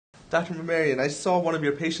Dr. Mamarian, I saw one of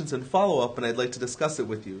your patients in follow-up, and I'd like to discuss it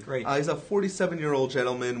with you. Great. He's a 47-year-old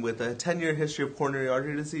gentleman with a 10-year history of coronary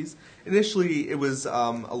artery disease. Initially, it was a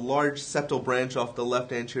large septal branch off the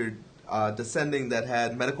left anterior descending that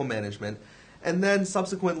had medical management, and then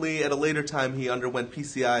subsequently, at a later time, he underwent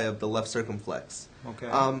PCI of the left circumflex. Okay.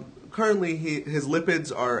 Currently, his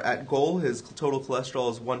lipids are at goal. His total cholesterol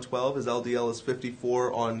is 112. His LDL is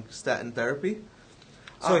 54 on statin therapy.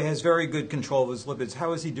 So he has very good control of his lipids.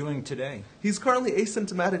 How is he doing today? He's currently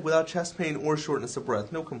asymptomatic without chest pain or shortness of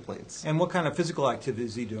breath. No complaints. And what kind of physical activity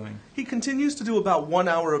is he doing? He continues to do about 1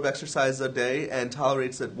 hour of exercise a day and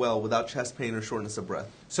tolerates it well without chest pain or shortness of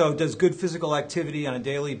breath. So does good physical activity on a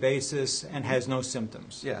daily basis and has no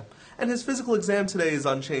symptoms? Yeah. And his physical exam today is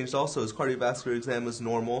unchanged also. His cardiovascular exam is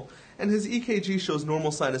normal. And his EKG shows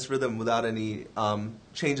normal sinus rhythm without any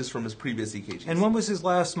changes from his previous EKGs. And when was his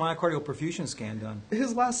last myocardial perfusion scan done?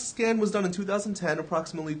 His last scan was done in 2010,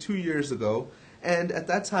 approximately 2 years ago. And at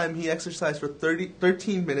that time, he exercised for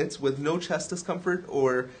 13 minutes with no chest discomfort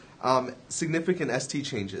or significant ST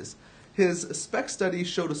changes. His SPEC study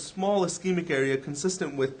showed a small ischemic area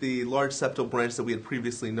consistent with the large septal branch that we had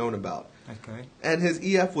previously known about. Okay. And his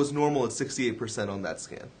EF was normal at 68% on that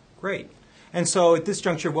scan. Great. And so at this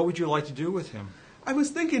juncture, what would you like to do with him? I was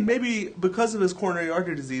thinking maybe because of his coronary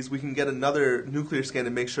artery disease, we can get another nuclear scan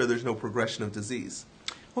and make sure there's no progression of disease.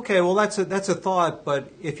 Okay, well, that's a thought,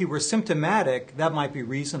 but if he were symptomatic, that might be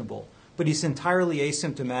reasonable. But he's entirely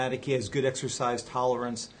asymptomatic. He has good exercise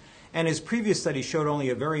tolerance. And his previous study showed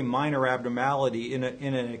only a very minor abnormality in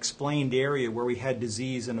an explained area where we had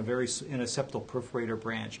disease in a septal perforator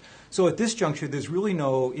branch. So at this juncture, there's really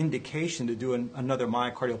no indication to do another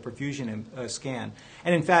myocardial perfusion scan.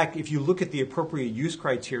 And in fact, if you look at the appropriate use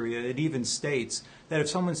criteria, it even states that if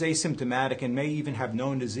someone's asymptomatic and may even have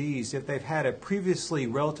known disease, if they've had a previously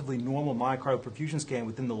relatively normal myocardial perfusion scan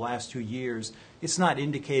within the last 2 years, it's not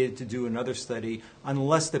indicated to do another study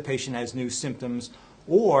unless the patient has new symptoms,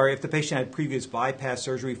 or if the patient had previous bypass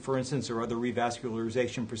surgery, for instance, or other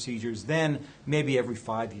revascularization procedures, then maybe every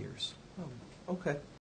 5 years. Oh, okay.